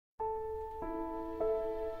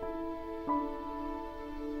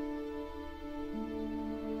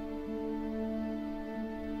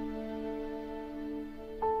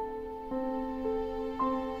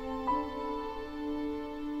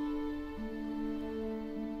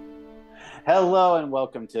Hello and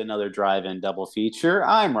welcome to another drive-in double feature.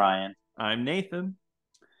 I'm Ryan, I'm Nathan.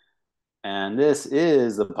 and this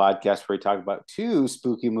is the podcast where we talk about two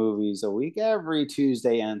spooky movies a week every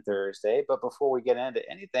Tuesday and Thursday. But before we get into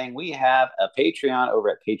anything, we have a Patreon over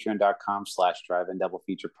at patreon.com/drive-in double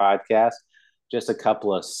feature podcast. Just a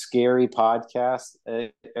couple of scary podcast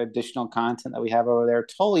additional content that we have over there.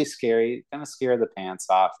 Totally scary, gonna scare the pants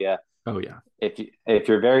off you. Oh yeah. If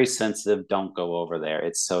you're very sensitive, don't go over there.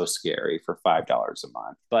 It's so scary for $5 a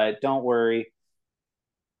month. But don't worry,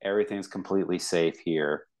 everything's completely safe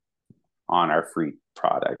here on our free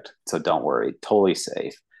product. So don't worry, totally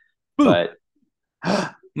safe. Boo. But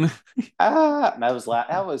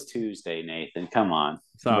that was Tuesday, Nathan. Come on.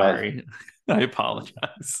 But Sorry. I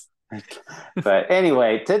apologize. but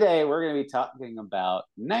anyway, today we're going to be talking about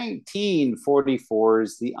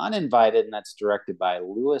 1944's The Uninvited, and that's directed by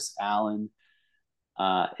Lewis Allen.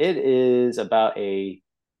 It is about a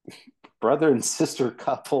brother and sister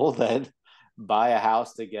couple that buy a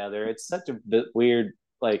house together. It's such a bit weird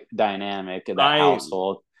like dynamic of that I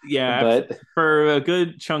household. yeah, But for a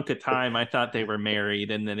good chunk of time I thought they were married,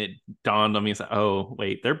 and then it dawned on me, it's like, oh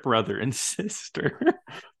wait, they're brother and sister.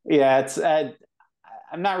 yeah, it's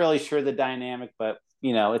I'm not really sure the dynamic, but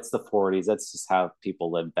it's the 40s. That's just how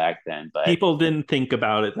people lived back then. But People didn't think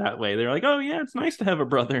about it that way. They're like, oh yeah, it's nice to have a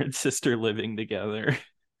brother and sister living together.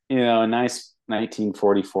 a nice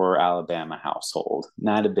 1944 Alabama household,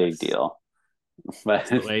 not a big That's deal. that's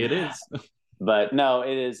the But way it is. but no,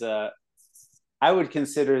 it is I would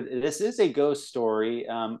consider this is a ghost story.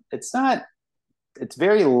 It's not. It's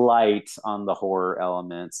very light on the horror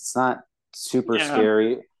elements. It's not super Yeah.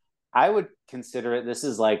 scary. I would consider it. This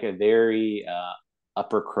is like a very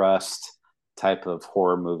upper crust type of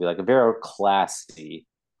horror movie, like a very classy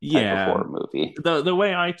type of Yeah. horror movie. The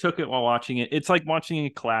way I took it while watching it, it's like watching a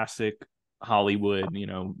classic Hollywood,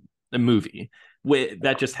 a movie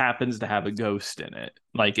that just happens to have a ghost in it.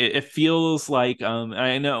 Like it feels like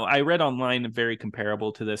I know I read online very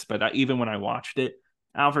comparable to this, but even when I watched it,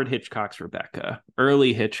 Alfred Hitchcock's Rebecca,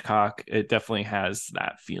 early Hitchcock, it definitely has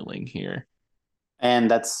that feeling here.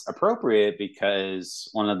 And that's appropriate because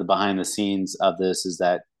one of the behind the scenes of this is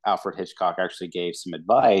that Alfred Hitchcock actually gave some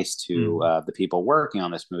advice to Mm. the people working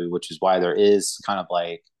on this movie, which is why there is kind of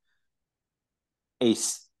like a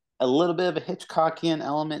a little bit of a Hitchcockian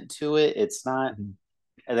element to it. It's not. Mhm.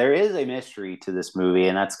 There is a mystery to this movie,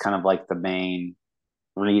 and that's kind of like the main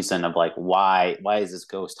reason of like why is this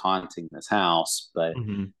ghost haunting this house. But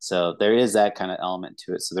Mhm. so there is that kind of element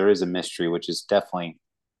to it. So there is a mystery, which is definitely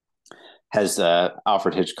has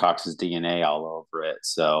Alfred Hitchcock's DNA all over it.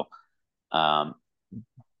 So um,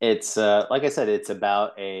 it's like I said, it's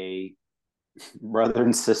about a brother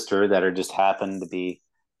and sister that are just happen to be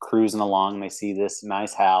cruising along. They see this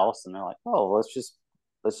nice house, and they're like, "Oh, let's just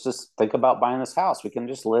think about buying this house. We can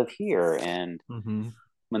just live here." And Mhm.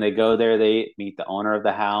 when they go there, they meet the owner of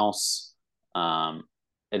the house, um,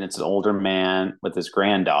 and it's an older man with his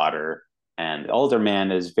granddaughter. And the older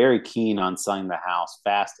man is very keen on selling the house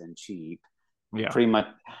fast and cheap, Yeah. pretty much.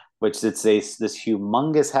 Which it's this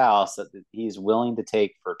humongous house that he's willing to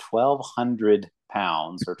take for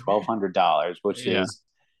 £1,200 or $1,200, which Yeah. is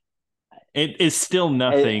It is still it,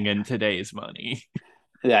 nothing in today's money.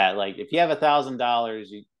 yeah, like if you have $1,000,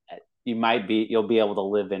 you'll be able to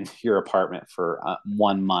live in your apartment for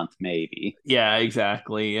 1 month maybe. Yeah,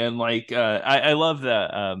 exactly. And like I love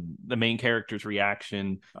the main character's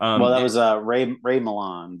reaction. Well, that was Ray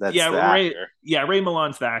Milland. That's Yeah, the actor. Ray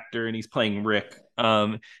Milland's the actor and he's playing Rick.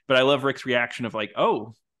 But I love Rick's reaction of like,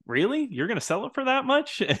 "Oh, really? You're going to sell it for that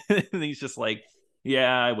much?" And he's just like,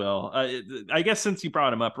 "Yeah, I will." I guess since you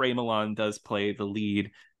brought him up, Ray Milland does play the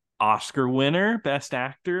lead. Oscar winner, best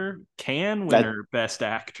actor, can That winner, best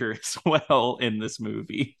actor as well in this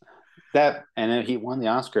movie. that and then he won the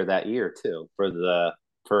Oscar that year too for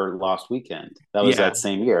Lost Weekend. That was Yeah. that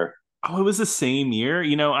same year. Oh, it was the same year.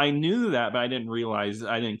 I knew that, but I didn't realize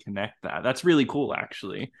I didn't connect that. That's really cool,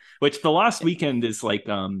 actually. Which The Lost Weekend is like,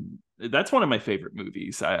 that's one of my favorite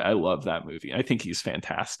movies. I love that movie. I think he's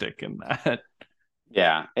fantastic in that.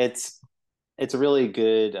 Yeah, it's a really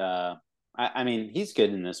good. I mean, he's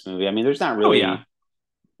good in this movie. I mean, Oh yeah,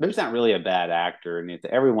 there's not really a bad actor, and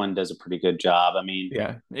everyone does a pretty good job. I mean,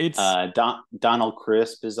 yeah. It's Donald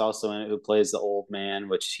Crisp is also in it, who plays the old man,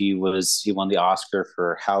 which he won the Oscar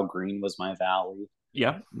for How Green Was My Valley.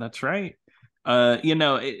 Yeah, that's right.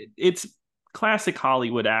 It's classic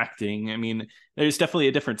Hollywood acting. I mean, there's definitely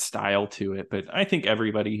a different style to it, but I think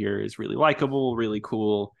everybody here is really likable, really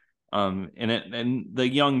cool. And the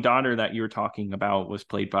young daughter that you were talking about was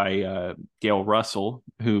played by Gail Russell,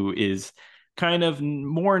 who is kind of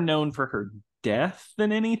more known for her death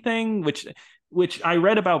than anything, which I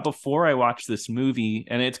read about before I watched this movie,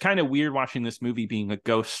 and it's kind of weird watching this movie being a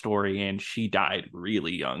ghost story, and she died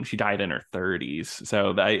really young. She died in her 30s,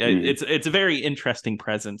 so Mhm. it's a very interesting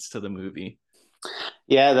presence to the movie.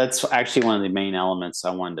 Yeah, that's actually one of the main elements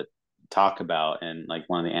I wanted to talk about, and like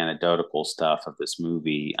one of the anecdotal stuff of this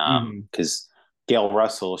movie. Mm-hmm. Because Gail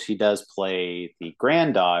Russell, she does play the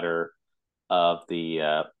granddaughter of the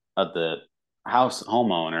house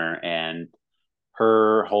homeowner, and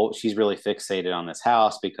she's really fixated on this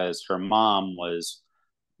house because her mom was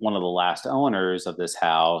one of the last owners of this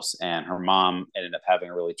house, and her mom ended up having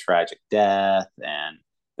a really tragic death, and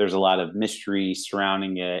there's a lot of mystery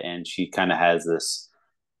surrounding it, and she kind of has this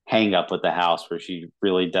hang up with the house where she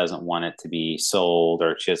really doesn't want it to be sold,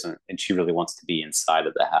 or she doesn't, and she really wants to be inside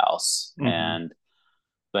of the house. Mm-hmm. And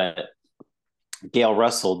but Gail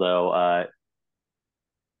Russell, though,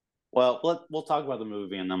 well, we'll talk about the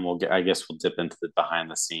movie, and then I guess we'll dip into the behind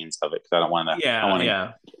the scenes of it because I don't want to. I Yeah, want to,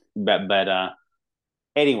 yeah. but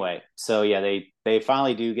anyway, so yeah, they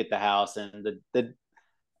finally do get the house, and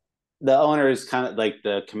the owner is kind of like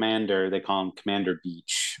the commander. They call him Commander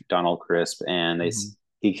Beach, Donald Crisp, and Mm-hmm.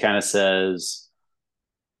 he kind of says,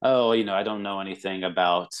 "Oh, I don't know anything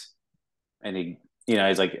about any."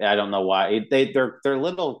 He's like, "I don't know why." They're a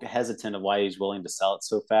little hesitant of why he's willing to sell it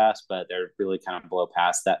so fast, but they're really kind of blow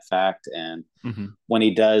past that fact. And Mm-hmm. when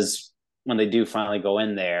he does, when they do finally go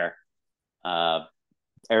in there, uh,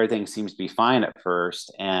 everything seems to be fine at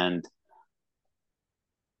first, and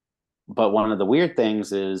but one of the weird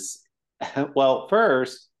things is, well,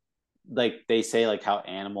 first, like they say, like how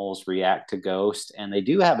animals react to ghosts, and they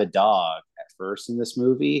do have a dog at first in this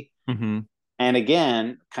movie. Mm-hmm. And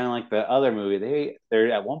again, kind of like the other movie,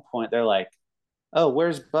 they're at one point they're like, "Oh,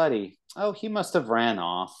 where's Buddy? Oh, he must have ran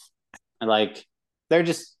off." And like they're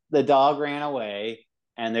just the dog ran away,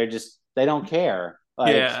 and they don't care.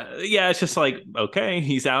 Yeah, yeah. It's just like, okay,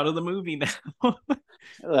 he's out of the movie now.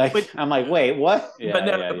 Like But I'm like, wait, what? but Yeah,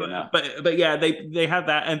 no, yeah, but yeah, they have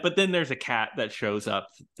that, and but then there's a cat that shows up.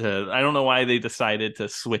 I don't know why they decided to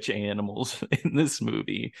switch animals in this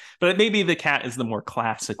movie, but maybe the cat is the more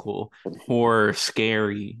classical, horror,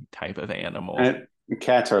 scary type of animal. And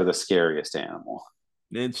cats are the scariest animal.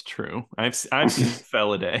 It's true. I've seen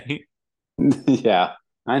Felidae. Yeah,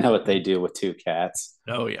 I know what they do with two cats.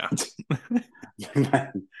 Oh yeah.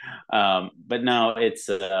 But no, it's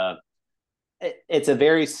a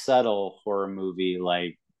very subtle horror movie.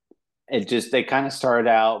 Like they kind of start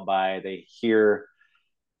out by they hear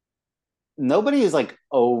nobody is like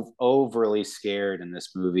overly scared in this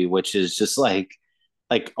movie, which is just like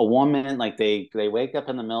a woman, like they wake up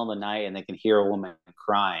in the middle of the night and they can hear a woman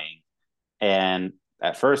crying, and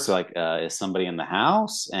at first they're like, is somebody in the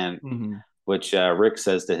house? And Hmm. which Rick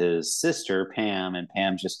says to his sister Pam, and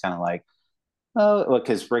Pam's just kind of like, oh,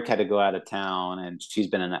 because Rick had to go out of town, and she's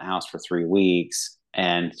been in that house for 3 weeks,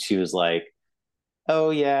 and she was like, oh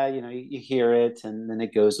yeah, you hear it, and then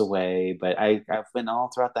it goes away, but I've been all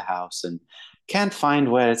throughout the house and can't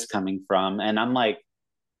find where it's coming from, and I'm like,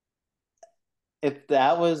 if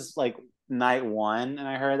that was like night one, and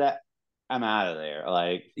I heard that, I'm out of there,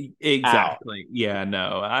 like out. Exactly. Yeah,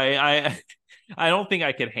 no. I don't think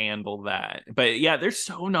I could handle that. But yeah, they're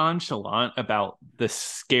so nonchalant about the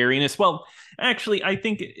scariness. Well, actually, I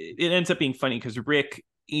think it ends up being funny because Rick,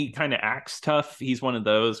 he kind of acts tough. He's one of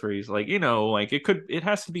those where he's like, like it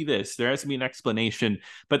has to be this. There has to be an explanation.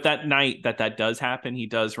 But that night that does happen, he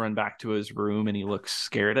does run back to his room and he looks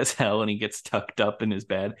scared as hell and he gets tucked up in his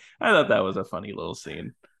bed. I thought that was a funny little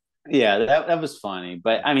scene. Yeah, that was funny,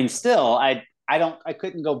 but I mean, still, I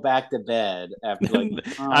couldn't go back to bed after like,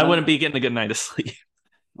 I oh, wouldn't be getting a good night of sleep.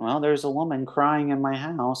 well, there's a woman crying in my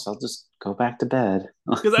house. I'll just go back to bed.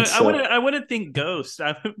 Because So I wouldn't think ghost.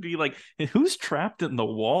 I would be like, who's trapped in the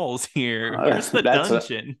walls here? Where's the that's what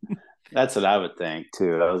dungeon? that's what I would think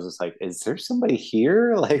too. I was just like, is there somebody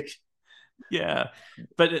here? Like, Yeah,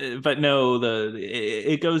 but no,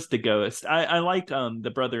 it goes to ghost. I like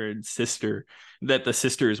the brother and sister, that the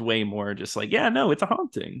sister is way more just like, yeah, no, it's a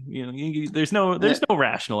haunting. There's no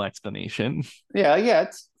rational explanation. yeah,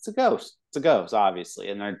 it's a ghost. It's a ghost, obviously,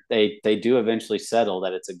 and they do eventually settle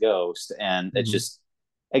that it's a ghost, and it's Mhm. just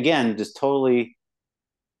again just totally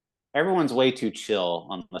everyone's way too chill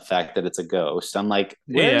on the fact that it's a ghost. I'm like,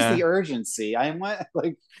 where's Yeah, the urgency? I'm like,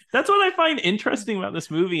 that's what I find interesting about this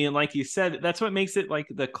movie. And like you said, that's what makes it like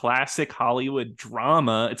the classic Hollywood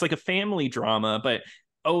drama. It's like a family drama, but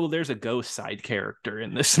oh, there's a ghost side character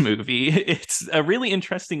in this movie. It's a really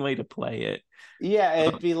interesting way to play it. Yeah,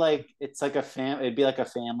 it'd be like a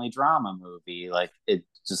family drama movie. Like it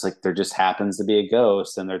just like there just happens to be a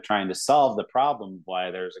ghost and they're trying to solve the problem of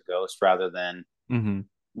why there's a ghost rather than Mm-hmm.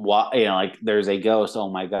 why like there's a ghost, oh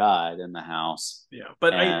my God, in the house. Yeah,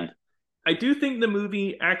 but And I do think the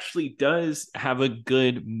movie actually does have a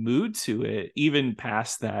good mood to it, even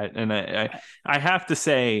past that. And I have to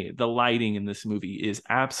say, the lighting in this movie is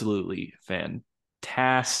absolutely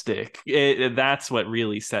fantastic. That's what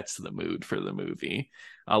really sets the mood for the movie.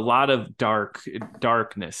 A lot of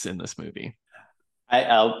darkness in this movie.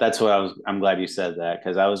 that's what I'm glad you said that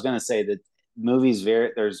because I was gonna say that movies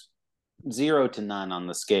there's zero to none on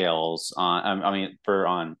the scales on I mean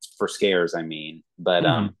for scares I mean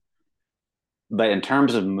Mm-hmm. but in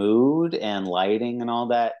terms of mood and lighting and all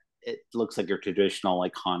that, it looks like your traditional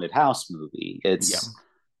like haunted house movie. Yeah. It's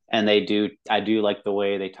and I do like the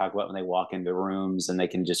way they talk about when they walk into rooms and they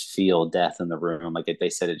can just feel death in the room. Like they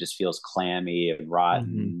said, it just feels clammy and Mm-hmm.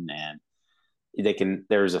 rotten, and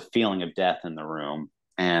there's a feeling of death in the room.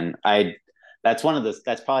 And that's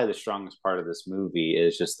that's probably the strongest part of this movie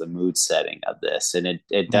is just the mood setting of this, and it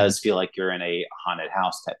Mm-hmm. does feel like you're in a haunted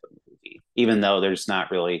house type of movie, even though there's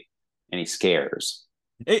not really any scares.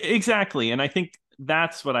 Exactly. And I think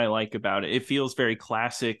that's what I like about it. It feels very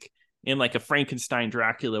classic in like a Frankenstein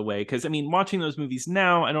Dracula way. Because I mean, watching those movies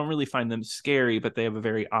now, I don't really find them scary, but they have a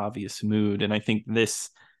very obvious mood. And I think this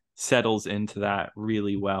settles into that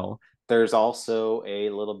really well. There's also a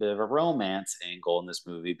little bit of a romance angle in this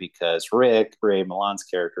movie because Rick, Ray Milland's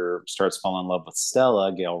character, starts falling in love with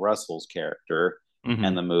Stella, Gail Russell's character, in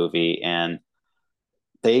Hmm. the movie, and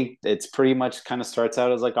it's pretty much kind of starts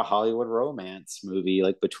out as like a Hollywood romance movie,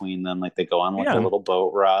 like between them. Like they go on like a Yeah. little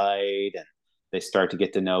boat ride and they start to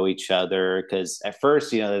get to know each other. Cause at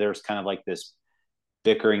first, there was kind of like this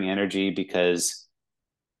bickering energy because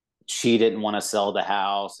she didn't want to sell the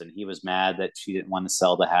house and he was mad that she didn't want to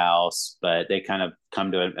sell the house, but they kind of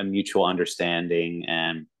come to a mutual understanding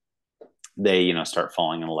and they, start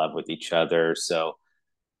falling in love with each other. So,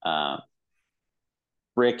 uh,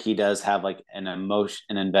 Rick, he does have like an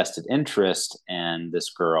invested interest in this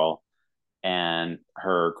girl, and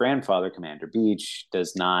her grandfather, Commander Beach,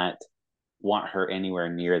 does not want her anywhere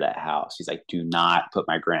near that house. He's like, "Do not put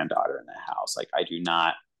my granddaughter in that house. Like, I do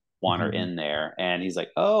not want her Hmm. in there." And he's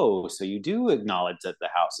like, "Oh, so you do acknowledge that the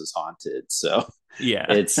house is haunted?" So Yeah.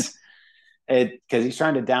 it's it because he's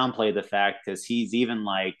trying to downplay the fact because he's even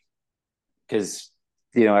like because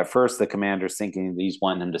at first the commander's thinking he's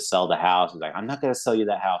wanting him to sell the house. He's like, "I'm not going to sell you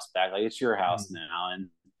that house back. Like it's your house Mhm. now." And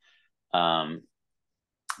um,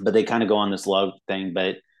 but they kind of go on this love thing.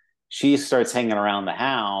 But she starts hanging around the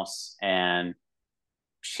house, and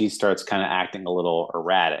she starts kind of acting a little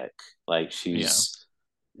erratic, like Yeah. she's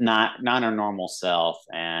not her normal self,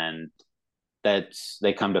 and that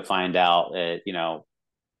they come to find out that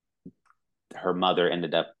her mother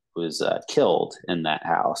ended up was killed in that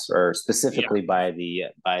house, or Yeah. specifically by the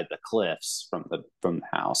cliffs from the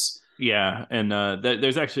house. Yeah, and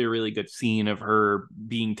there's actually a really good scene of her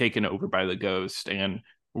being taken over by the ghost and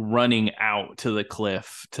running out to the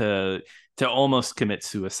cliff to almost commit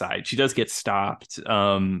suicide. She does get stopped,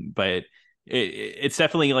 but it's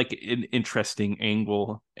definitely like an interesting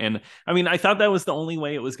angle. And I mean, I thought that was the only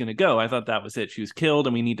way it was going to go. I thought that was it. She was killed,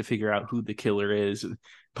 and we need to figure out who the killer is.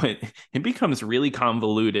 But it becomes really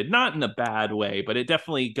convoluted, not in a bad way, but it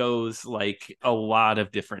definitely goes like a lot of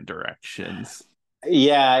different directions.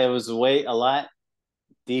 Yeah, it was way a lot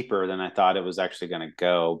deeper than I thought it was actually going to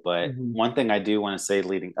go. But Mhm. one thing I do want to say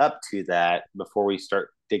leading up to that, before we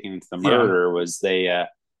start digging into the Yeah, murder, was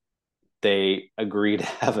they agreed to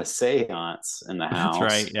have a séance in the that's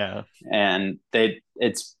right. house, Yeah. and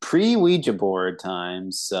it's pre Ouija board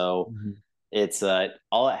time, so Mhm. it's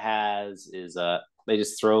all it has is they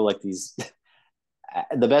just throw like these.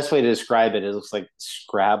 The best way to describe it, it looks like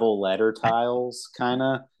Scrabble letter tiles, kind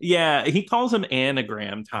of. Yeah, he calls them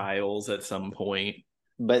anagram tiles at some point.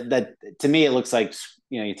 But that to me, it looks like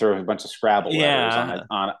you throw a bunch of Scrabble letters on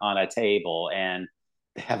Yeah, a table, and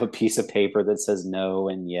they have a piece of paper that says no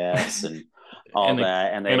and yes and all and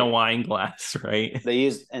that, and a wine glass, right? they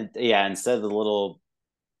use and yeah, instead of the little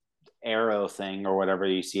arrow thing or whatever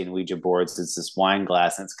you see in Ouija boards, it's this wine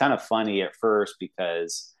glass, and it's kind of funny at first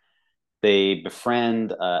because they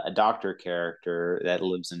befriend a doctor character that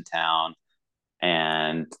lives in town,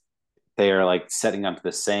 and they are like setting up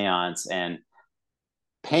the seance, and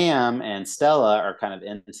Pam and Stella are kind of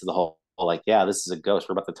into the whole like, yeah, this is a ghost.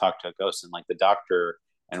 We're about to talk to a ghost, and like the doctor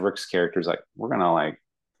and Rick's character is like, we're gonna like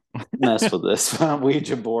mess with this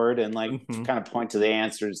Ouija board and like Hmm. kind of point to the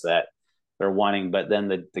answers that they're wanting. But then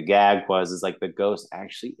the gag was is like the ghost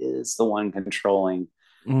actually is the one controlling.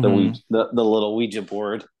 Mm-hmm. The little Ouija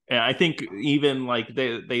board. Yeah, I think even like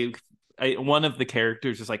one of the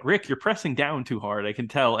characters is like, Rick, you're pressing down too hard. I can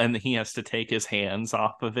tell, and he has to take his hands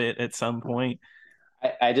off of it at some point.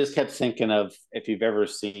 I just kept thinking of if you've ever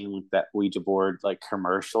seen like that Ouija board like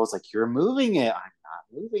commercials, like you're moving it. I'm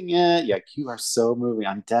not moving it. Like you are so moving.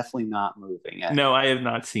 I'm definitely not moving it. No, I have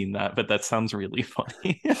not seen that, but that sounds really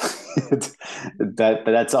funny.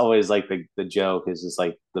 That's always like the joke is just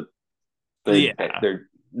like Yeah.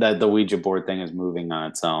 the Ouija board thing is moving on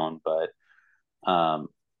its own, um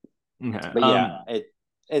Okay. but yeah,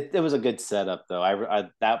 it was a good setup though. I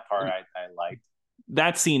that part I liked.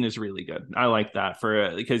 That scene is really good. I like that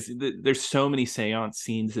for because there's so many seance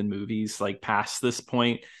scenes in movies like past this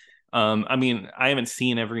point. I mean, I haven't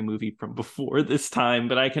seen every movie from before this time,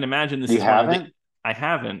 but I can imagine this You is one of the. haven't? I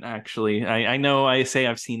haven't actually. I know I say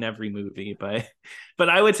I've seen every movie, but but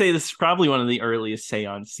I would say this is probably one of the earliest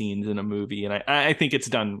seance scenes in a movie, and I think it's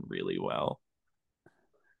done really well.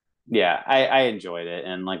 Yeah, I enjoyed it,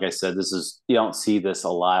 and like I said, this is you don't see this a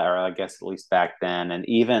lot, or I guess at least back then, and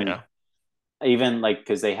Yeah. even like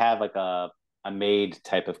because they have like a maid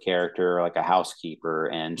type of character, like a housekeeper,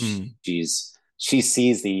 and Mm. she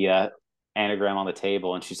sees the anagram on the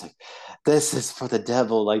table, and she's like, "This is for the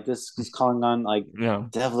devil. Like this is calling on like Yeah.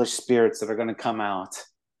 devilish spirits that are going to come out."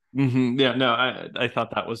 Yeah. No, I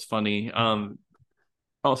thought that was funny.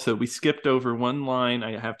 Also, we skipped over one line.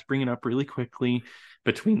 I have to bring it up really quickly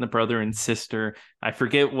between the brother and sister. I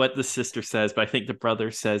forget what the sister says, but I think the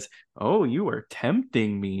brother says, "Oh, you are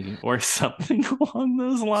tempting me," or something along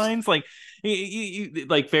those lines. Like,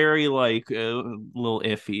 like very like a little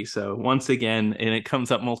iffy. So once again, and it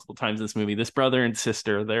comes up multiple times in this movie. This brother and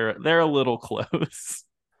sister, they're a little close.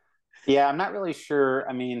 Yeah, I'm not really sure.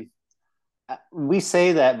 I mean, we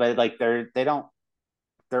say that, but like they don't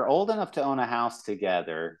they're old enough to own a house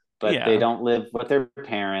together, but they Yeah. don't live with their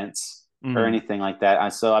parents or Mhm. anything like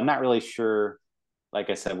that. So I'm not really sure, like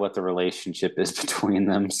I said, what the relationship is between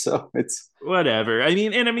them. So it's Whatever. I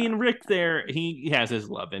mean, Rick there, he has his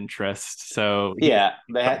love interest, so he yeah,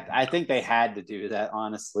 I think they had to do that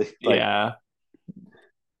honestly, like yeah.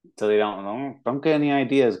 so they don't get any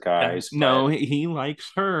ideas, guys. But No, he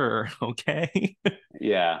likes her. Okay.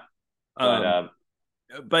 yeah, but um,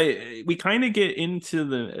 but we kind of get into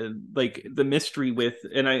the like the mystery with,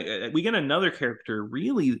 and we get another character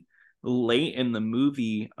really late in the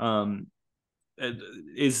movie. Uh,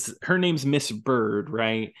 is her name's Miss Bird,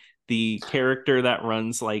 right? The character that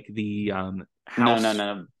runs like the no, no, house.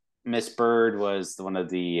 no. Miss Bird was one of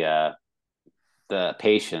the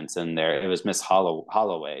patients in there. It was Miss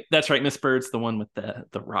Holloway. That's right. Miss Bird's the one with the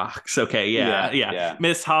rocks. Okay, yeah, Yeah, yeah. yeah.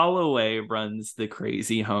 Miss Holloway runs the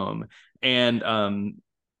crazy home, and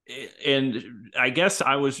and I guess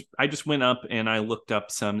I just went up and I looked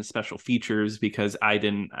up some special features because I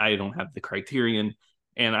don't have the criterion,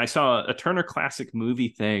 and I saw a Turner Classic movie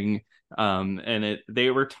thing, and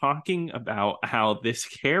they were talking about how this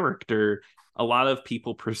character, a lot of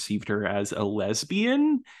people perceived her as a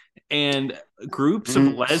lesbian, and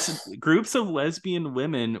Mm. groups of lesbian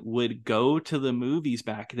women would go to the movies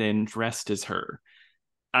back then dressed as her.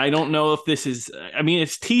 I don't know if this is, I mean,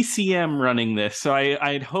 it's TCM running this, so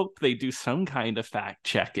I'd hope they do some kind of fact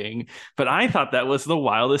checking. But I thought that was the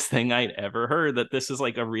wildest thing I'd ever heard, that this is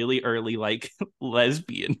like a really early, like,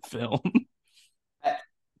 lesbian film.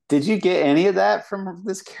 Did you get any of that from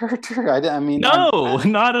this character? I mean, No,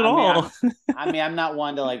 not at all. I'm not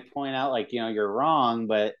one to like point out like you're wrong,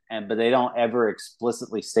 but they don't ever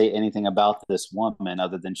explicitly state anything about this woman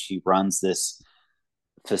other than she runs this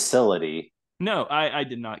facility. No, I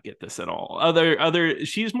did not get this at all.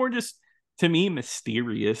 She's more just to me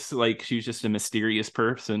mysterious. Like she's just a mysterious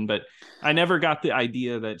person, but I never got the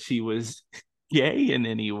idea that she was gay in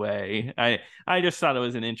any way. I just thought it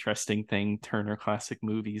was an interesting thing Turner Classic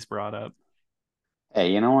Movies brought up.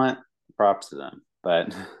 Hey, you know what? Props to them.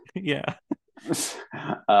 But Yeah.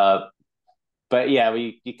 uh, but yeah,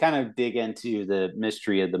 we you kind of dig into the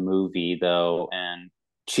mystery of the movie though, and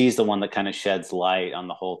she's the one that kind of sheds light on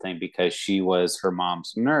the whole thing because she was her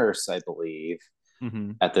mom's nurse, I believe,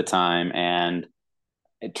 Hmm. at the time, and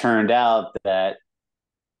it turned out that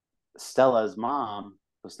Stella's mom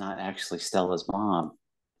was not actually Stella's mom.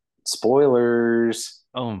 Spoilers.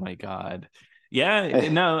 Oh my God. Yeah,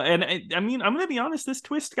 no, and I mean, I'm gonna be honest, this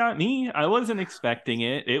twist got me. I wasn't expecting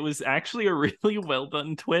it. It was actually a really well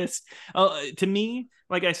done twist. To me,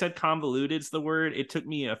 like I said, convoluted is the word. It took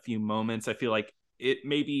me a few moments. I feel like it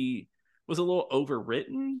maybe was a little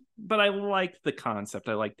overwritten, but I liked the concept.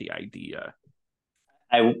 I liked the idea.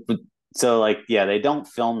 I so like yeah, they don't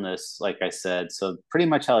film this like I said. So pretty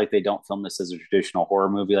much how like they don't film this as a traditional horror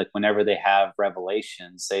movie. Like whenever they have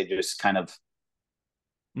revelations, they just kind of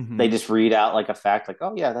they Mm-hmm. just read out like a fact, like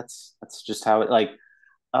oh yeah, that's just how it like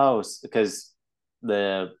oh because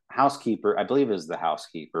the housekeeper, I believe, is the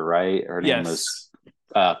housekeeper, right? Her name Yes.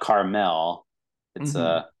 was Carmel. It's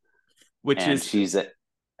Mm-hmm. Which and is she's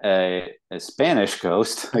a Spanish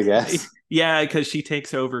ghost, I guess. yeah, because she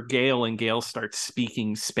takes over Gail and Gail starts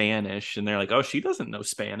speaking Spanish, and they're like, "Oh, she doesn't know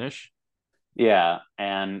Spanish." Yeah,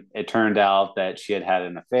 and it turned out that she had had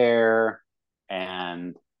an affair,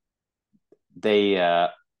 and they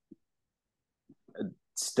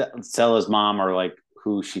Stella's mom, or like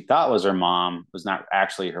who she thought was her mom, was not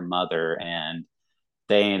actually her mother, and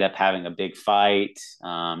they ended up having a big fight.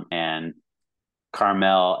 And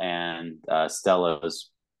Carmel and Stella's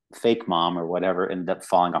fake mom or whatever ended up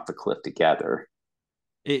falling off the cliff together.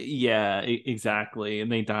 Yeah, exactly.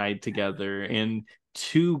 And they died together. And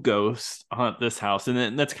two ghosts haunt this house. And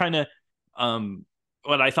then that's kind of um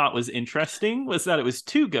what I thought was interesting was that it was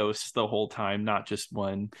two ghosts the whole time, not just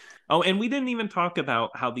one. Oh, and we didn't even talk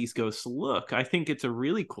about how these ghosts look. I think it's a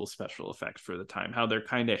really cool special effect for the time, how they're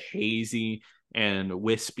kind of hazy and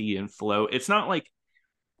wispy and flow. It's not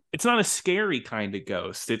a scary kind of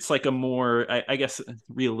ghost. It's like a more, I guess,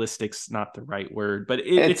 realistic's not the right word, but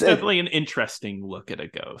It's it's it, definitely an interesting look at a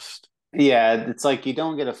ghost. yeah, it's like you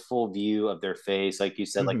don't get a full view of their face, like you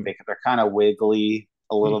said, like Mm-hmm. they're kind of wiggly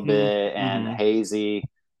a little Mm-hmm. bit and Mm-hmm. hazy.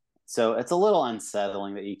 So it's a little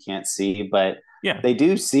unsettling that you can't see, but Yeah. they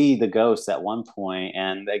do see the ghost at one point,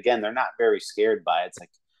 and again, they're not very scared by it. It's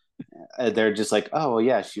like they're just like, oh well,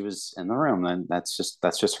 yeah, she was in the room, and that's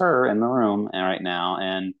just her in the room and right now.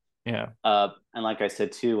 Yeah. And like I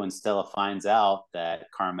said too, when Stella finds out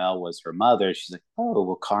that Carmel was her mother, she's like, oh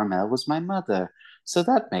well, Carmel was my mother, so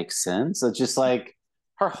that makes sense. It's just like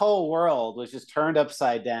her whole world was just turned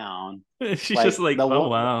upside down. She's just Like like, oh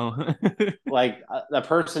wow. the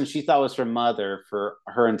person she thought was her mother for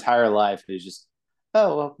her entire life is just,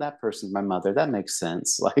 oh well, that person's my mother, that makes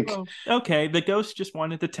sense. Like Well, okay. The ghost just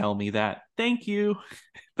wanted to tell me that. Thank you.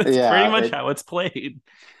 That's pretty yeah, much how it's played.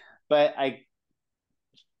 but I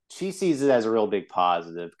she sees it as a real big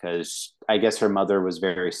positive because I guess her mother was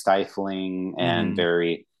very stifling and Mm-hmm.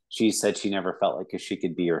 very, she said she never felt like she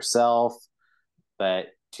could be herself, but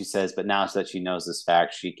she says but now that she knows this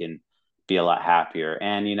fact, she can be a lot happier.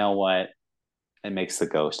 And you know what, it makes the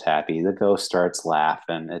ghost happy. The ghost starts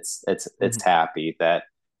laughing. It's Mm-hmm. happy that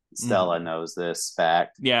Stella Mm-hmm. knows this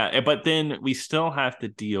fact. Yeah, but then we still have to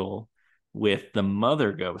deal with the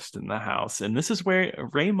mother ghost in the house. And this is where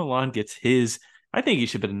Ray Milland gets his. I think he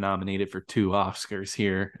should have been nominated for two Oscars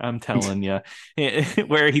here. I'm telling you,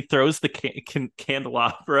 where he throws the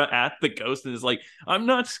candelabra at the ghost and is like, "I'm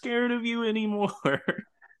not scared of you anymore."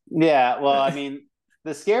 Yeah, well, I mean,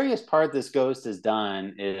 the scariest part this ghost has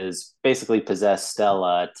done is basically possess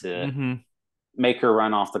Stella to Mm-hmm. make her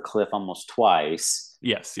run off the cliff almost twice.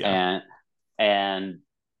 Yes, yeah. And and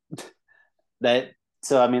that,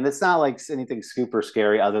 so I mean it's not like anything super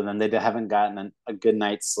scary other than they haven't gotten a good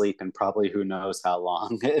night's sleep and probably who knows how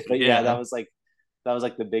long. But yeah, Yeah. that was like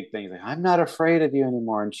the big thing, like I'm not afraid of you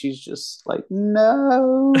anymore, and she's just like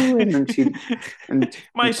no, and then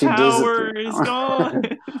My and she does it. power is gone.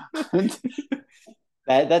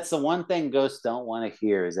 That's the one thing ghosts don't want to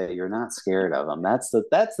hear, is that you're not scared of them. That's the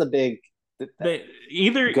big, They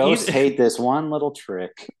either ghosts hate this one little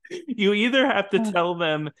trick. you either have to tell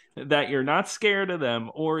them that you're not scared of them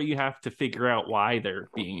or you have to figure out why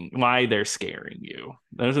they're scaring you.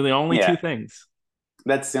 Those are the only two Yeah, things.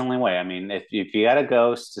 that's the only way. I mean, if you got a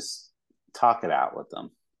ghost, just talk it out with them.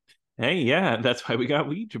 Hey, yeah, that's why we got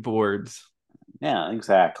Ouija boards. Yeah,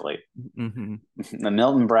 exactly. Mm-hmm.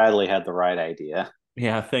 Milton Bradley had the right idea.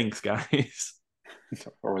 Yeah, thanks, guys.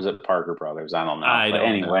 Or was it Parker Brothers? I don't know. I But don't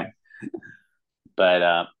anyway, know.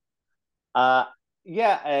 but uh,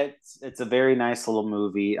 yeah, it's a very nice little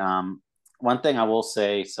movie. One thing I will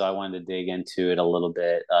say, so I wanted to dig into it a little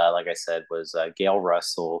bit. Like I said, was Gail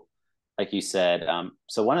Russell. Like you said,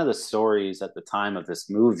 so one of the stories at the time of this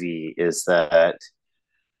movie is that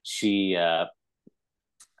she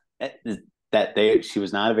she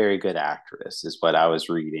was not a very good actress, is what I was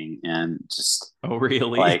reading, and just Oh,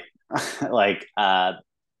 really? like like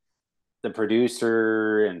the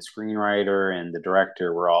producer and screenwriter and the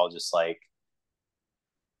director were all just like,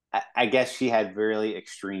 I guess she had really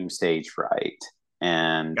extreme stage fright,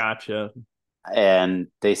 and Gotcha.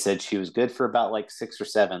 they said she was good for about like 6 or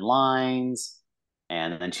 7 lines,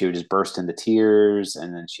 and then she would just burst into tears,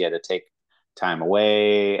 and then she had to take time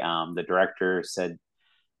away. The director said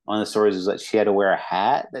one of the stories is that she had to wear a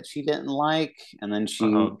hat that she didn't like, and then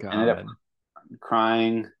Oh she ended up God.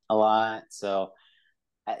 crying a lot. So,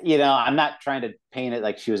 I'm not trying to paint it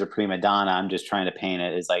like she was a prima donna. I'm just trying to paint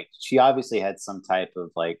it as like she obviously had some type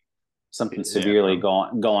of like something Yeah. severely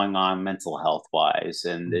going on mental health wise,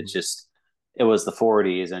 and it was the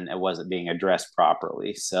 40s and it wasn't being addressed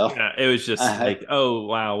properly. So, Yeah, it was just uh, like, oh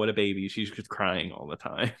wow, what a baby. She's just crying all the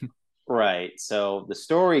time. right. So the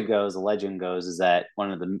story goes, the legend goes, is that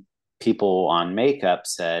one of the people on makeup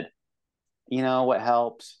said, what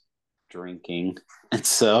helps? Drinking. And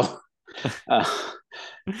so uh,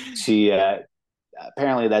 she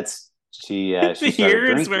apparently she started Here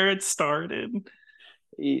is drinking. where it started.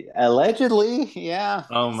 Allegedly, yeah.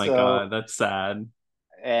 Oh my So God, that's sad.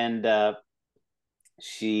 and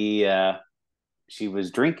she she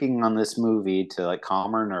was drinking on this movie to like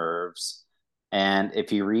calm her nerves. And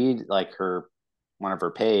if you read like her one of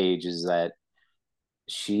her pages, that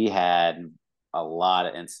she had a lot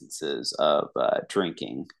of instances of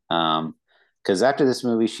drinking. Because after this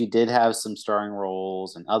movie, she did have some starring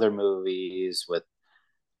roles in other movies with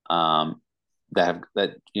um, that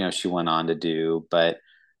she went on to do, but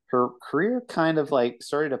her career kind of like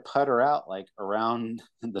started to putter out like around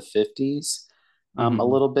the 50s, a Hmm.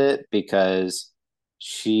 little bit because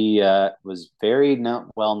she was very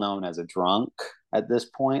well known as a drunk at this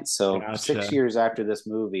point. So Gotcha. 6 years after this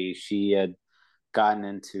movie, she had gotten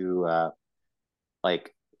into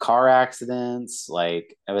like car accidents,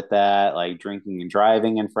 like with that, like drinking and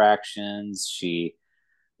driving infractions. She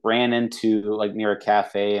ran into like near a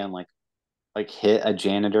cafe and like hit a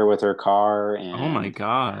janitor with her car, Oh my and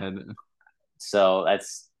God. so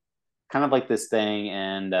that's kind of like this thing.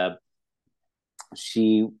 And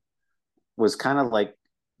she was kind of like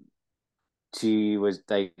she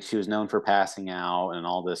was known for passing out and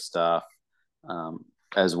all this stuff, um,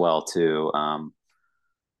 as well too.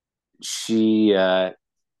 She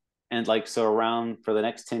and like so around for the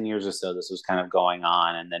next 10 years or so this was kind of going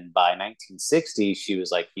on, and then by 1960 she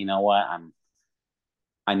was like, you know what,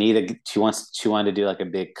 I need a she wanted to do like a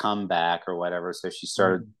big comeback or whatever, so she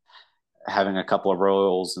started Mhm. having a couple of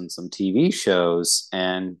roles in some TV shows.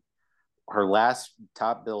 And her last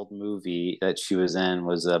top billed movie that she was in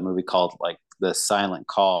was a movie called like The Silent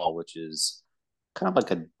Call, which is kind of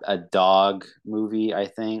like a dog movie, I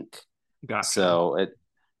think. Gotcha. So it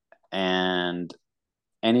and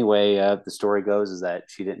anyway, the story goes is that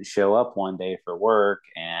she didn't show up one day for work,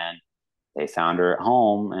 and they found her at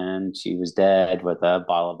home, and she was dead with a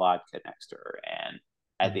bottle of vodka next to her, and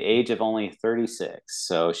at the Mhm. age of only 36.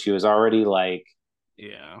 So she was already like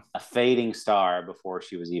Yeah. a fading star before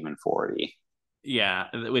she was even 40. Yeah,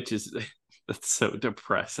 which is that's so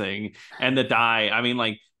depressing. And the die, I mean,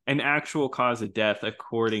 like an actual cause of death,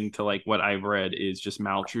 according to like what I've read, is just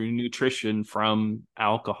malnutrition from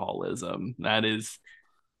alcoholism.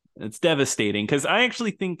 It's devastating because I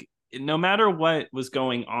actually think no matter what was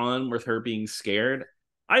going on with her being scared,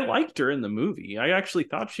 I liked her in the movie. I actually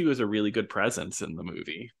thought she was a really good presence in the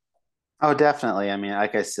movie. Oh, definitely. I mean,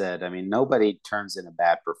 like I said, I mean, nobody turns in a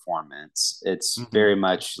bad performance. It's Hmm. very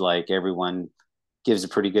much like everyone gives a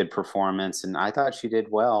pretty good performance, and I thought she did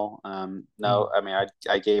well. No, I mean,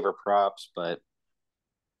 I gave her props, but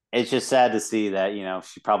it's just sad to see that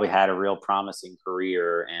she probably had a real promising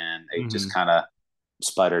career, and it just Hmm. kind of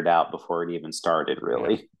sputtered out before it even started, Yeah,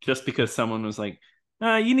 really. just because someone was like,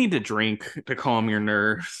 "You need to drink to calm your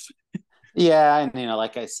nerves." Yeah, and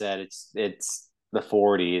like I said, it's the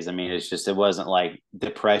 40s. I mean, it wasn't like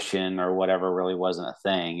depression or whatever really wasn't a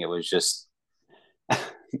thing. It was just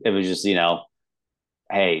it was just,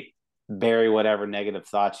 hey, bury whatever negative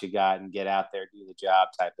thoughts you got and get out there, do the job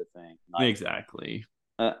type of thing. Exactly.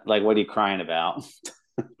 Like what are you crying about?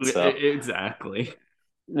 So Exactly.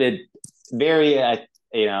 it very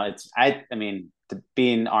it's I mean, to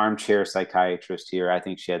be an armchair psychiatrist here, I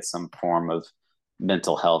think she had some form of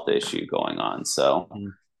mental health issue going on. So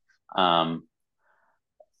Mhm. um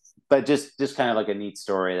but just kind of like a neat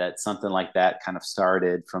story that something like that kind of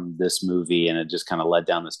started from this movie, and it just kind of led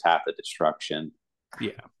down this path of destruction.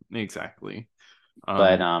 Yeah, exactly.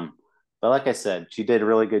 But Um, um, but like I said, she did a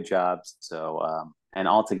really good job. So and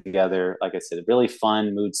altogether, like I said, a really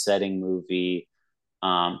fun mood setting movie.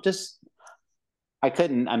 Just I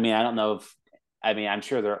couldn't. I mean, I don't know if. I mean, I'm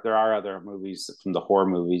sure there are other movies from the horror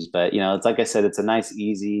movies, but it's like I said, it's a nice,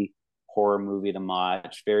 easy horror movie to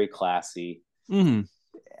watch. Very classy. mhm.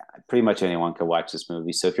 Pretty much anyone could watch this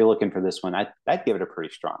movie. So if you're looking for this one, I'd give it a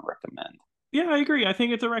pretty strong recommend. Yeah, I agree. I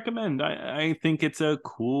think it's a recommend. I think it's a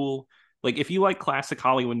cool, like if you like classic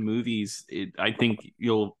Hollywood movies, I think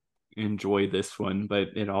you'll enjoy this one, but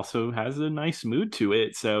it also has a nice mood to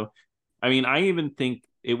it. So, I mean, I even think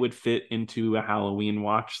it would fit into a Halloween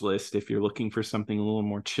watch list if you're looking for something a little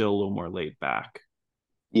more chill, a little more laid back.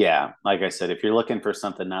 Yeah, like I said, if you're looking for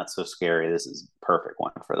something not so scary, this is a perfect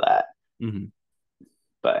one for that. Mm-hmm.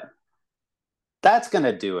 But that's going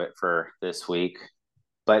to do it for this week.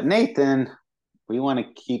 But Nathan, we want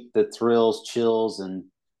to keep the thrills, chills, and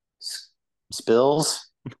spills.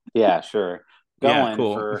 Yeah, sure. Yeah, Going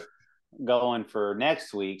cool. for going for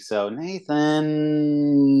next week. So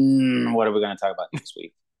Nathan, what are we going to talk about next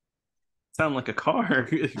week? Sound like a car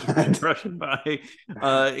rushing by.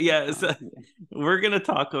 Yes, we're gonna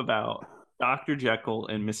talk about Dr. Jekyll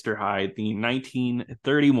and Mr. Hyde, the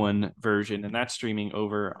 1931 version, and that's streaming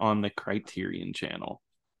over on the Criterion channel.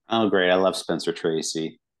 Oh, great! I love Spencer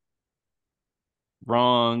Tracy.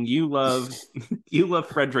 Wrong. You love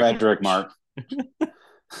Frederick Frederick March.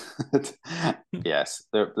 March. Yes,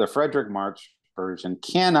 the Frederick March version.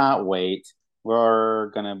 Cannot wait.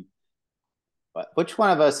 We're gonna. Which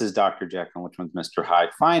one of us is Dr. Jekyll and which one's Mr. Hyde?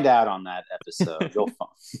 Find out on that episode. You'll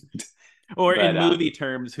find. Or in But movie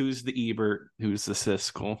terms, who's the Ebert, who's the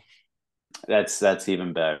Siskel? that's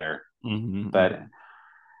even better. But Mm-hmm.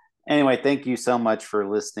 anyway, thank you so much for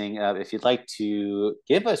listening. If you'd like to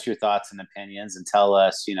give us your thoughts and opinions and tell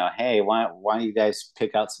us, hey, why don't you guys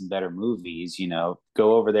pick out some better movies?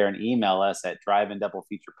 Go over there and email us at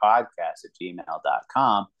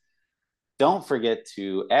drive-in-double-feature-podcast@gmail.com. Don't forget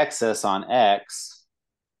to X us on X,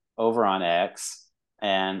 over on X,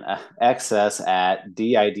 and X us at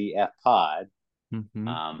DIDF Pod,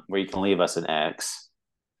 Mm-hmm. where you can leave us an X.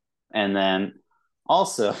 And then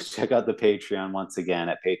also check out the Patreon once again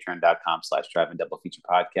at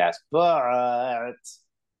patreon.com/drive-in-double-feature-podcast. But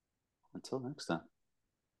until next time.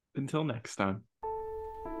 Until next time.